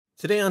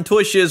Today on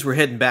Toy Shiz, we're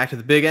heading back to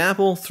the Big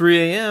Apple, 3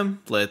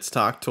 a.m. Let's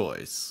talk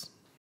toys.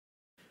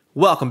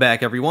 Welcome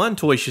back, everyone.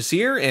 Toy Shiz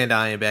here, and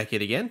I am back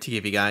yet again to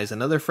give you guys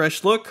another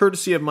fresh look,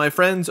 courtesy of my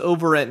friends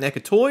over at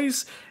NECA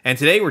TOYS. And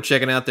today we're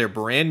checking out their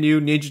brand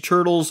new Ninja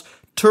Turtles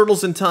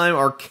Turtles in Time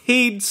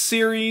arcade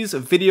series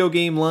video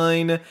game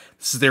line.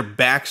 This is their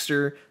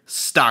Baxter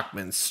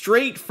Stockman,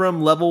 straight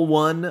from level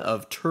 1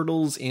 of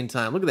Turtles in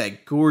Time. Look at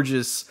that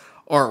gorgeous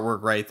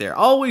artwork right there.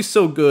 Always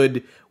so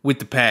good with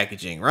the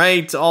packaging,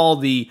 right? All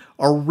the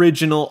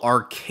original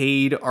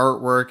arcade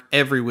artwork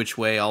every which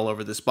way all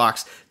over this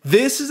box.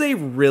 This is a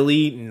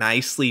really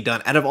nicely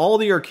done, out of all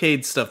the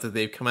arcade stuff that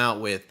they've come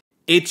out with,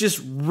 it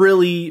just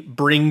really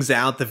brings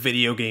out the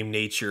video game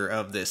nature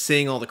of this.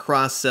 Seeing all the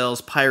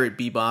cross-sells, Pirate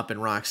Bebop and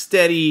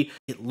Rocksteady,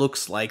 it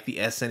looks like the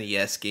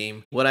SNES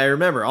game. What I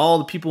remember, all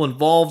the people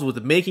involved with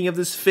the making of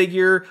this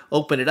figure,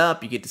 open it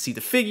up, you get to see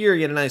the figure, you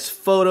get a nice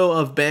photo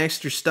of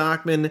Baxter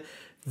Stockman.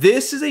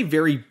 This is a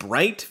very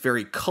bright,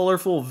 very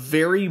colorful,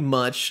 very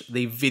much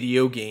the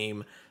video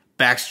game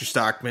Baxter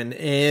Stockman.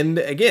 And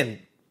again,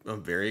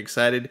 I'm very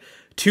excited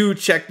to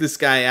check this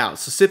guy out.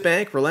 So sit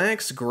back,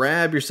 relax,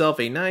 grab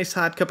yourself a nice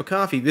hot cup of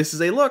coffee. This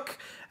is a look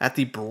at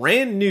the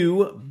brand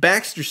new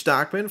Baxter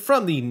Stockman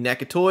from the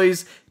NECA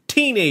TOYS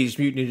Teenage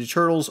Mutant Ninja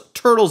Turtles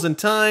Turtles in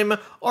Time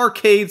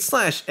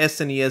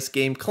arcade/SNES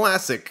game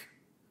classic.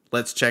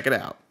 Let's check it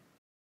out.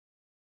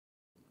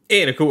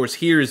 And of course,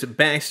 here's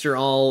Baxter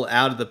all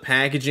out of the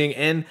packaging,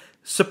 and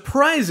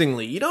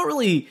surprisingly, you don't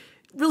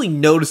really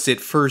notice it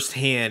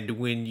firsthand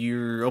when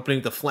you're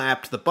opening the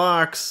flap to the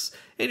box,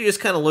 and you just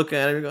kind of look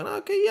at it and going,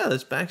 okay, yeah,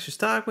 that's Baxter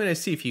Stockman. I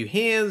see a few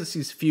hands, I see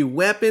a few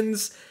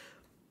weapons,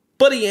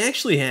 but he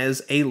actually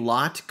has a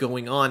lot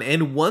going on,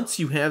 and once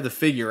you have the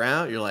figure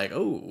out, you're like,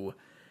 oh,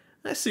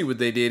 I see what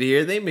they did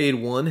here. They made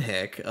one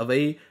heck of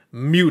a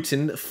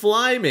mutant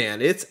flyman.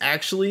 It's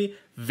actually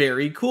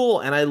very cool,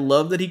 and I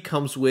love that he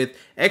comes with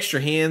extra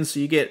hands, so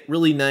you get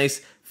really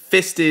nice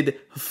fisted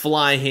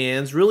fly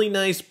hands, really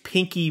nice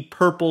pinky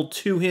purple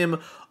to him,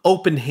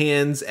 open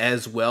hands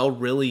as well,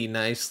 really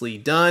nicely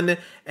done,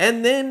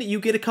 and then you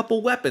get a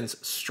couple weapons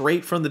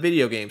straight from the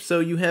video game.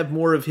 So you have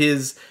more of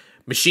his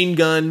machine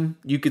gun,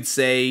 you could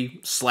say,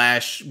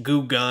 slash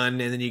goo gun,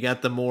 and then you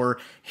got the more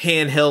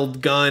handheld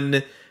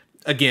gun,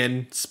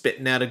 again,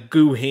 spitting out a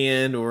goo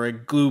hand or a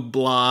glue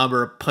blob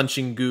or a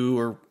punching goo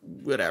or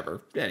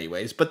whatever.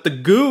 Anyways, but the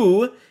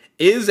goo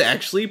is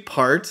actually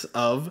part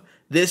of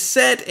this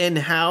set, and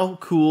how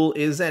cool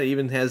is that? It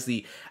even has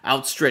the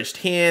outstretched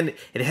hand.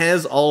 It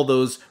has all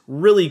those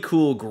really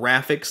cool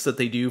graphics that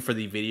they do for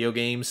the video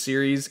game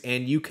series,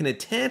 and you can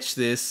attach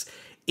this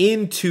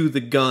into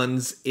the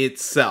guns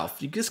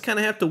itself. You just kind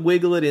of have to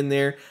wiggle it in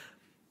there,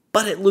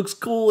 but it looks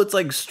cool. It's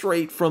like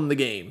straight from the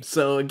game.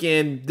 So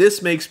again,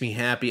 this makes me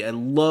happy. I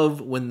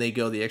love when they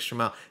go the extra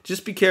mile.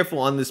 Just be careful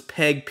on this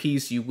peg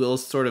piece. You will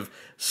sort of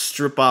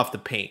strip off the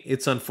paint.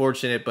 It's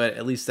unfortunate, but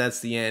at least that's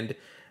the end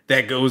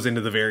that goes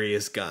into the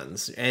various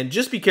guns. And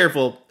just be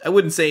careful. I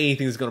wouldn't say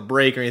anything's going to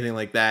break or anything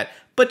like that,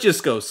 but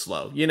just go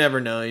slow. You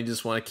never know. You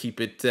just want to keep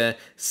it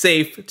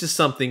safe. Just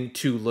something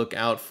to look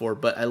out for.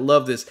 But I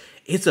love this.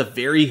 It's a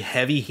very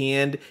heavy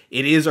hand.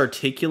 It is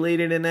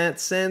articulated in that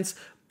sense,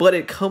 but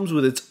it comes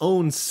with its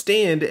own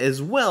stand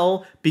as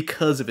well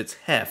because of its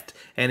heft.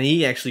 And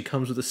he actually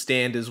comes with a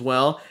stand as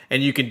well,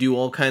 and you can do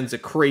all kinds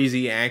of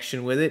crazy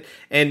action with it.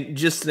 And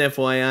just an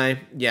FYI,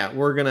 yeah,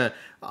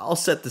 I'll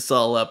set this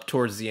all up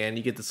towards the end.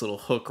 You get this little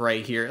hook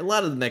right here. A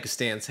lot of the NECA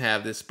stands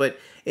have this, but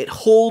it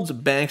holds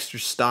Baxter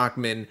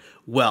Stockman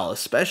well,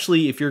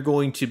 especially if you're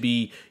going to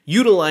be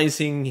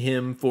utilizing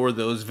him for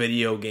those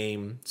video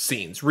game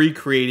scenes,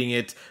 recreating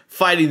it,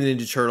 fighting the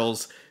Ninja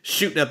Turtles,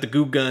 shooting out the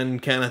goo gun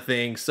kind of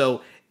thing.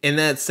 So in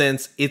that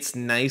sense, it's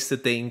nice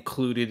that they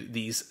included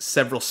these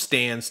several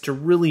stands to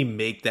really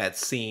make that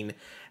scene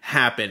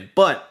happen.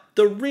 But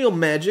the real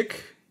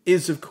magic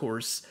is, of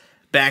course,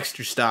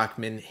 Baxter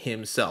Stockman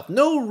himself.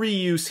 No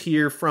reuse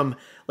here from,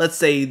 let's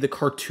say, the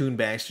cartoon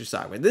Baxter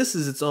Stockman. This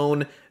is its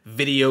own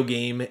video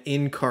game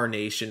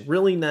incarnation.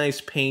 Really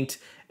nice paint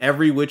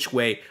every which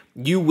way.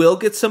 You will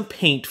get some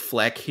paint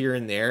fleck here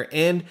and there,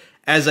 and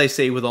as I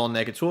say with all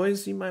NECA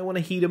toys, you might want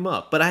to heat them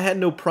up. But I had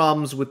no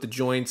problems with the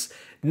joints.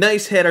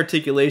 Nice head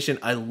articulation.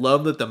 I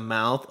love that the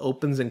mouth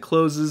opens and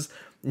closes.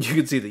 You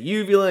can see the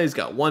uvula. He's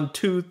got one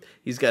tooth.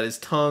 He's got his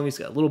tongue. He's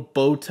got a little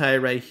bow tie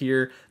right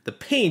here. The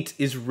paint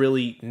is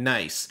really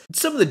nice.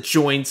 Some of the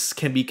joints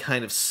can be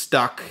kind of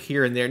stuck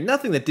here and there.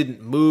 Nothing that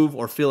didn't move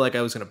or feel like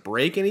I was going to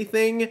break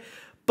anything.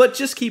 But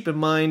just keep in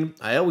mind,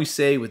 I always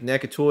say with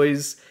NECA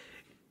toys,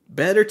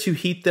 better to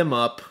heat them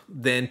up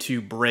than to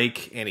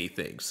break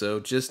anything. So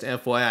just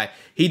FYI.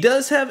 He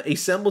does have a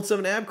semblance of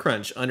an ab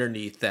crunch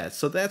underneath that,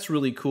 so that's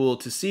really cool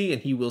to see,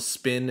 and he will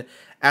spin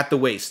at the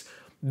waist.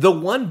 The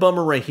one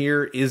bummer right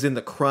here is in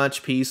the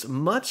crotch piece,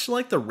 much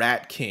like the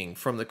Rat King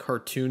from the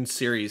cartoon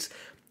series.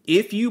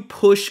 If you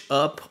push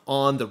up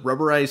on the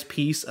rubberized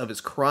piece of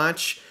his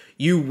crotch,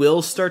 you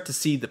will start to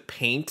see the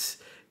paint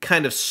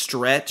kind of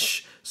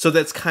stretch. So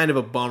that's kind of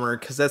a bummer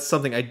because that's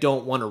something I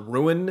don't want to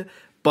ruin.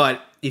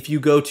 but if you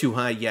go too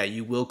high, yeah,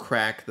 you will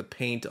crack the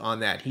paint on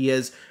that. He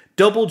has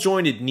double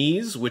jointed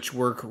knees, which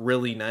work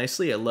really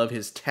nicely. I love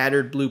his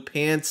tattered blue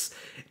pants.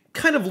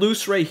 Kind of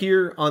loose right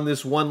here on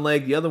this one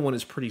leg. The other one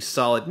is pretty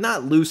solid.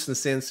 Not loose in the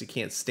sense you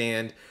can't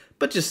stand,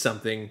 but just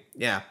something,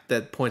 yeah,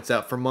 that points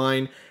out for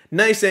mine.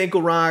 Nice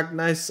ankle rock,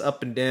 nice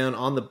up and down.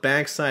 On the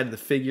back side of the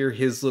figure,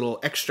 his little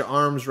extra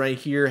arms right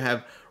here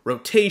have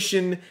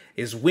rotation.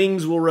 His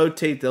wings will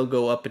rotate, they'll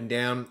go up and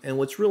down. And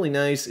what's really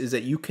nice is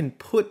that you can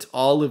put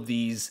all of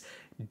these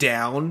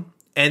down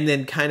and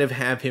then kind of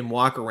have him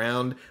walk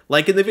around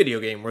like in the video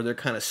game where they're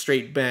kind of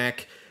straight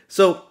back.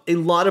 So a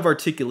lot of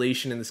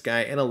articulation in this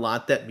guy and a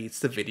lot that meets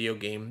the video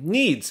game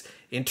needs.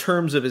 In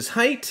terms of his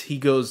height, he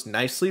goes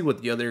nicely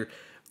with the other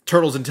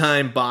Turtles in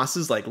Time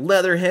bosses like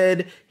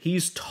Leatherhead.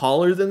 He's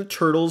taller than the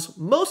Turtles.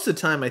 Most of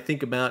the time I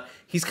think about,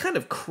 he's kind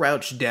of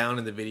crouched down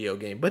in the video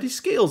game, but he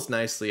scales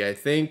nicely, I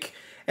think.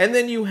 And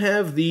then you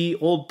have the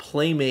old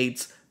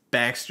Playmates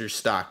Baxter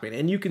Stockman,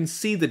 and you can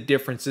see the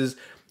differences.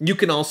 You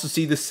can also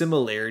see the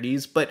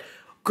similarities, but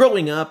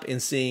growing up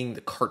and seeing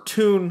the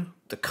cartoon,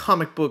 the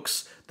comic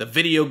books, the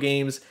video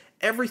games,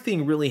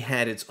 everything really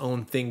had its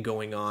own thing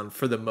going on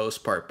for the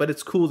most part, but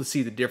it's cool to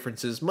see the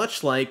differences,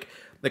 much like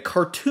the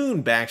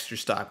cartoon Baxter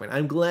Stockman.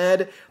 I'm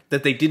glad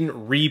that they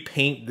didn't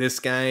repaint this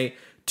guy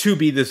to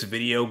be this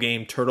video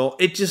game turtle.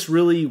 It just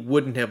really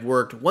wouldn't have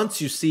worked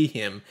once you see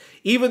him,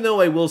 even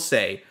though I will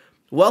say,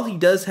 while he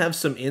does have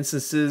some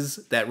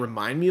instances that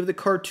remind me of the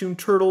cartoon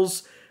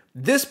turtles,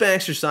 this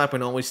Baxter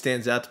Stockman always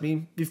stands out to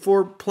me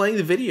before playing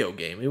the video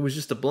game. It was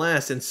just a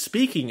blast. And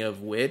speaking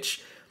of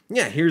which,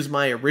 yeah, here's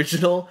my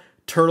original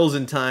Turtles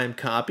in Time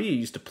copy. I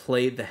used to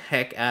play the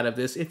heck out of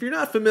this. If you're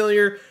not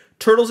familiar,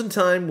 Turtles in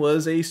Time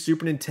was a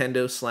Super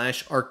Nintendo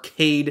 /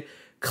 arcade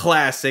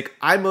classic.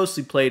 I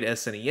mostly played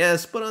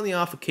SNES, but on the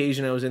off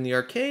occasion I was in the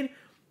arcade.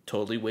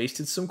 Totally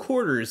wasted some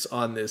quarters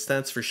on this,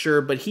 that's for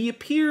sure. But he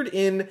appeared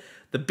in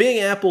the Big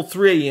Apple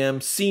 3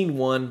 AM, Scene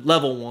 1,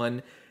 Level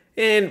 1,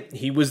 and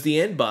he was the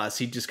end boss.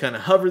 He'd just kind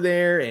of hover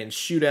there and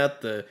shoot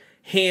out the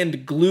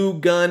hand glue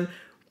gun.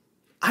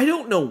 I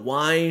don't know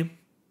why,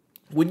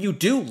 when you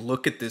do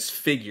look at this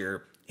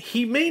figure,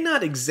 he may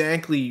not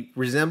exactly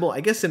resemble,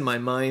 I guess in my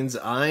mind's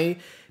eye,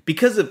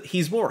 because of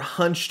he's more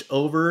hunched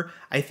over.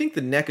 I think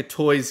the NECA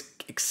Toys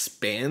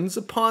expands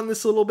upon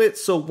this a little bit,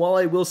 so while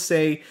I will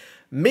say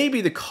maybe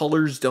the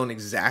colors don't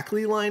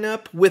exactly line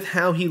up with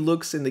how he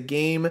looks in the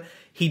game,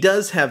 he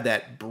does have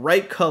that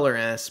bright color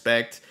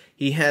aspect.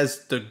 He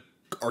has the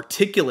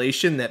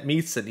articulation that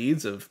meets the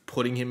needs of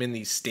putting him in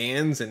these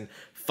stands and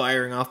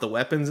firing off the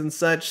weapons and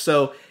such,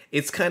 so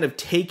it's kind of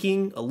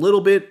taking a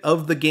little bit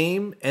of the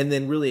game and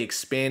then really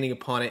expanding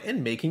upon it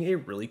and making a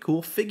really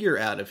cool figure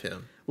out of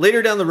him.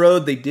 Later down the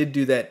road, they did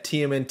do that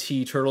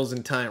TMnT Turtles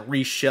in Time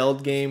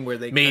reshelled game where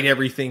they made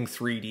everything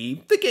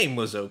 3D. The game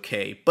was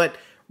okay, but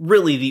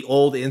really the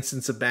old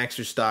instance of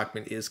Baxter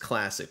Stockman is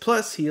classic.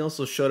 Plus, he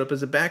also showed up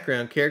as a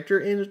background character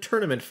in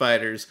Tournament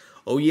Fighters.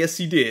 Oh yes,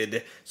 he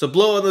did. So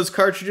blow on those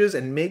cartridges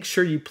and make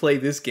sure you play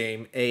this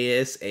game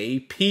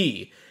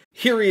ASAP.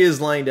 Here he is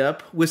lined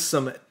up with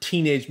some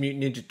Teenage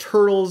Mutant Ninja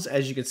Turtles.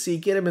 As you can see,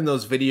 get him in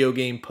those video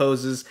game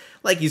poses,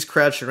 like he's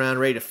crouching around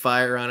ready to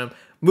fire on him,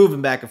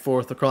 moving back and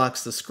forth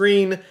across the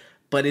screen.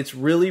 But it's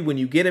really when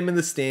you get him in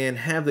the stand,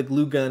 have the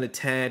glue gun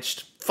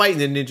attached, fighting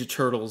the Ninja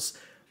Turtles,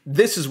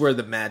 this is where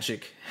the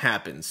magic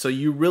happens. So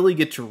you really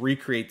get to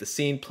recreate the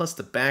scene, plus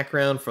the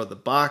background for the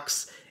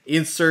box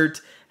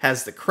insert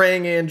has the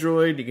Krang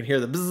android. You can hear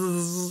the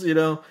bzzz, you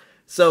know.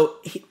 So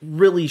it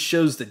really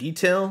shows the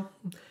detail,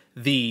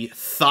 the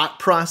thought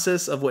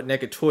process of what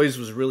NECA Toys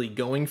was really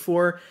going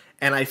for,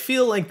 and I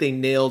feel like they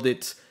nailed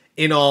it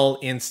in all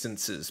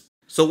instances.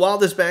 So while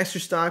this Baxter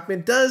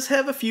Stockman does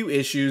have a few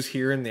issues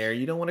here and there,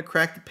 you don't want to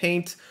crack the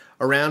paint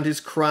around his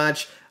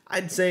crotch,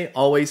 I'd say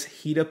always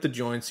heat up the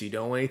joints so you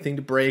don't want anything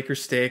to break or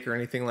stick or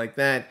anything like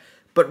that.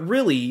 But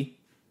really,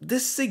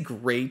 this is a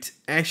great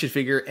action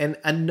figure and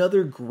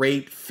another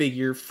great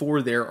figure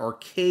for their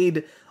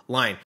arcade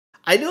line.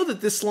 I know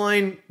that this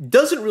line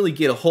doesn't really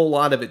get a whole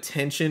lot of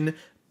attention,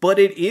 but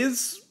it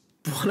is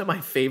one of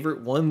my favorite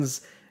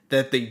ones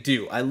that they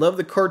do. I love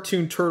the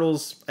cartoon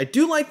Turtles. I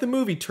do like the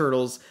movie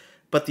Turtles,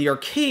 but the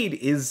arcade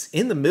is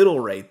in the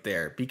middle right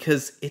there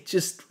because it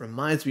just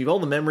reminds me of all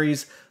the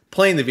memories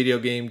playing the video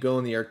game,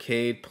 going to the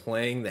arcade,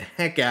 playing the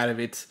heck out of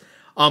it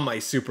on my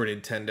Super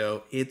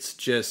Nintendo. It's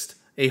just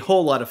a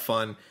whole lot of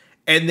fun,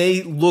 and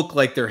they look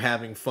like they're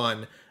having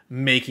fun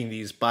making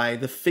these by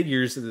the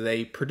figures that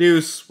they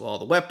produce, all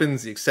the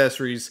weapons, the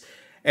accessories,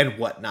 and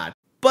whatnot.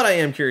 But I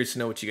am curious to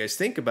know what you guys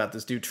think about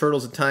this dude,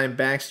 Turtles in Time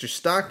Baxter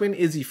Stockman.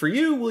 Is he for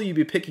you? Will you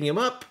be picking him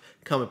up?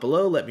 Comment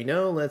below, let me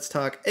know. Let's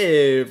talk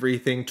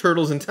everything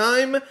Turtles in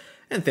Time.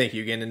 And thank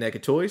you again to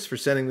NECA Toys for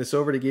sending this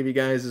over to give you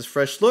guys this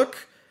fresh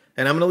look.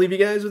 And I'm going to leave you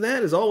guys with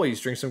that. As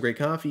always, drink some great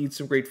coffee, eat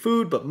some great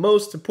food, but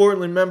most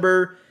importantly,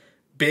 remember,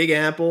 Big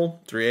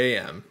Apple, 3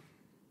 AM.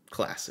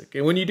 Classic.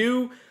 And when you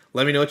do,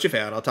 let me know what you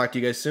found. I'll talk to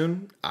you guys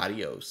soon.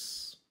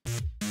 Adios.